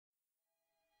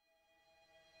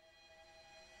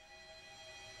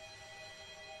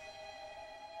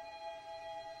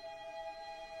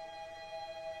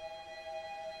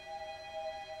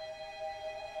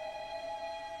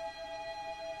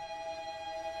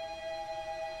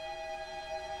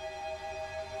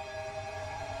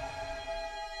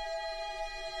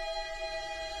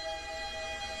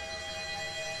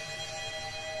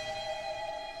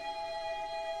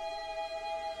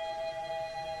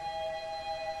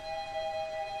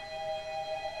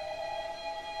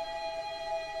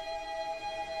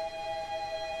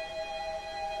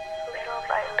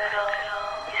little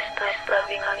you stop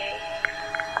loving me,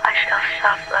 I shall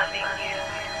stop loving you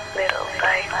little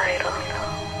by little.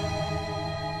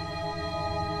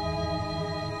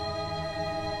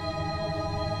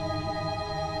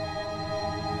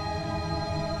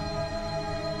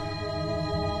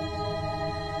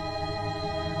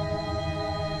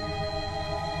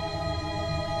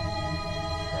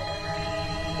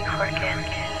 Forget me,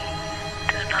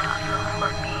 do not look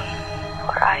for me,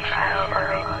 for I shall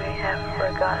already have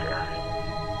forgotten.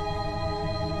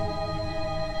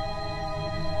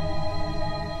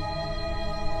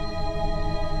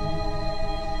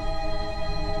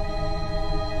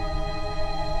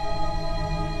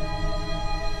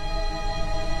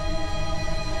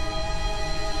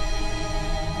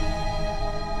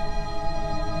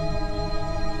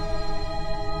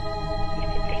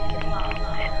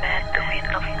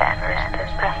 Of banners that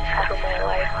pass through my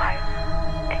life,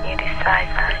 and you decide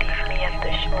to leave me at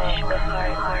the shore of the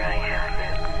heart where I have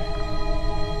you.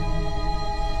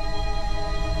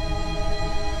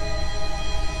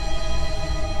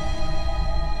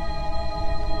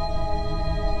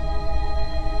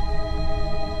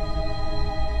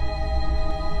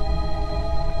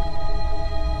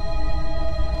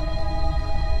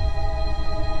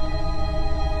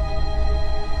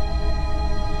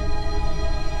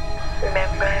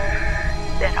 Remember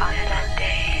that on that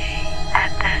day,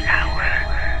 at that hour,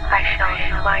 I shall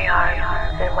leave my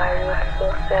arms and my roots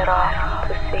will set off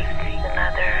to seek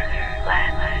another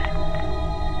land.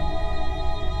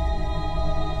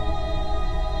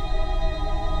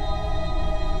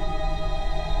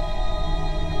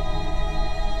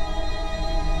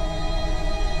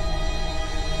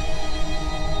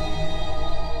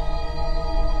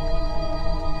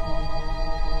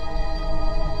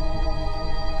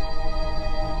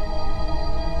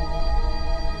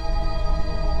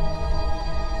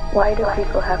 Why do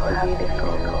people have to be this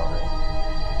old?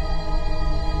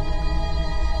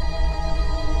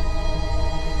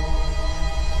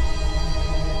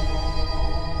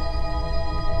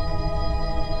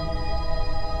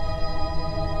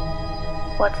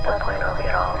 What's the point of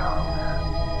it all?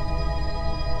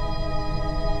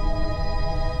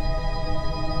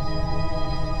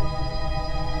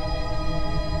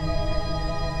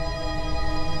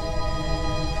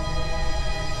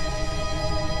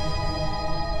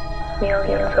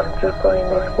 Millions of people in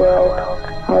this world,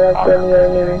 all of them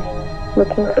yearning,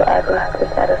 looking to others to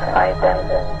satisfy them,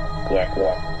 yet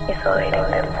isolating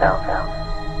themselves.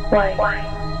 Why?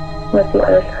 Was the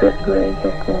earth built here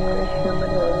just to nourish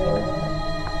human loneliness?